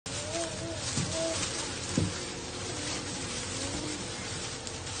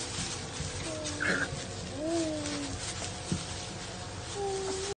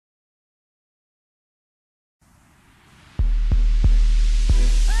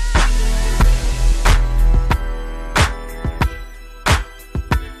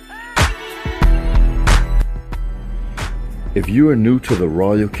If you are new to the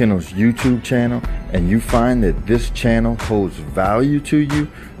Royal Kennels YouTube channel and you find that this channel holds value to you,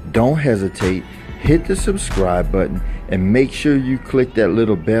 don't hesitate, hit the subscribe button and make sure you click that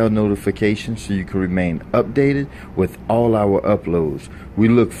little bell notification so you can remain updated with all our uploads. We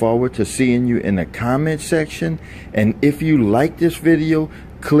look forward to seeing you in the comment section, and if you like this video,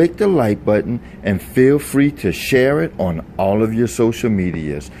 click the like button and feel free to share it on all of your social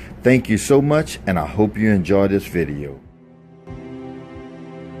medias. Thank you so much, and I hope you enjoy this video.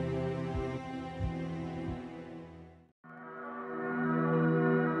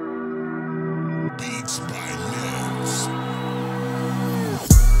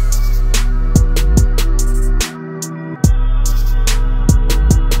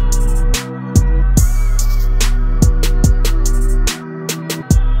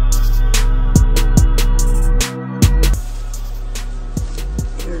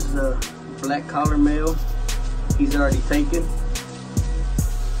 Black collar male, he's already taken.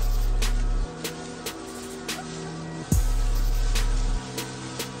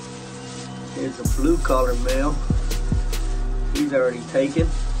 Here's a blue collar male, he's already taken.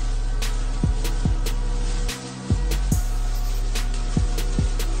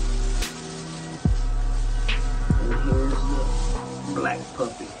 And here's the black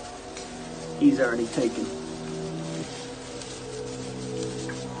puppy, he's already taken.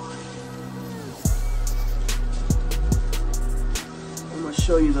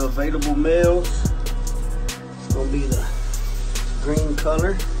 Show you the available males. It's gonna be the green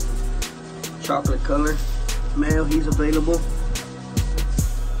color, chocolate color male, he's available.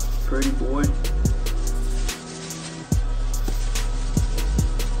 Pretty boy.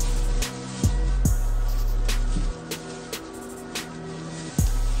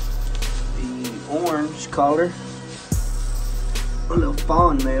 The orange collar, a little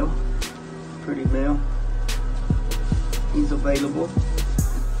fawn male, pretty male, he's available.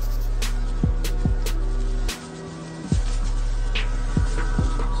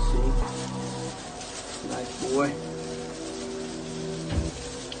 Boy.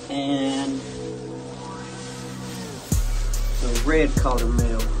 And the red collar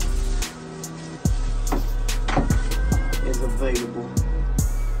male is available.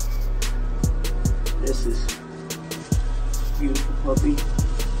 This is beautiful puppy,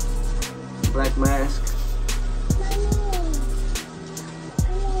 black mask.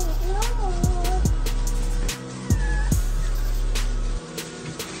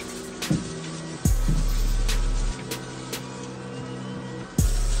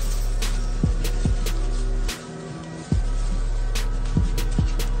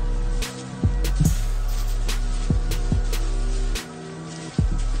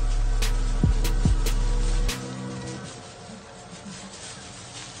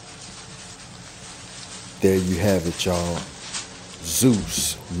 There you have it, y'all.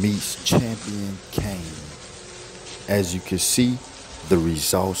 Zeus meets Champion Kane. As you can see, the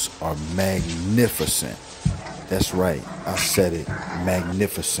results are magnificent. That's right, I said it,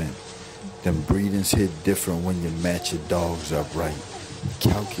 magnificent. Them breedings hit different when you match your dogs up right.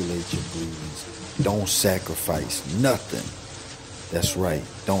 Calculate your breedings. Don't sacrifice nothing. That's right,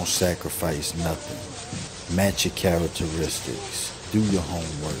 don't sacrifice nothing. Match your characteristics. Do your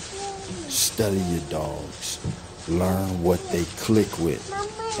homework. Study your dogs. Learn what they click with,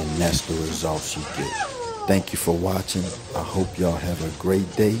 and that's the results you get. Thank you for watching. I hope y'all have a great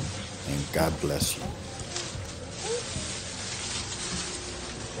day, and God bless you.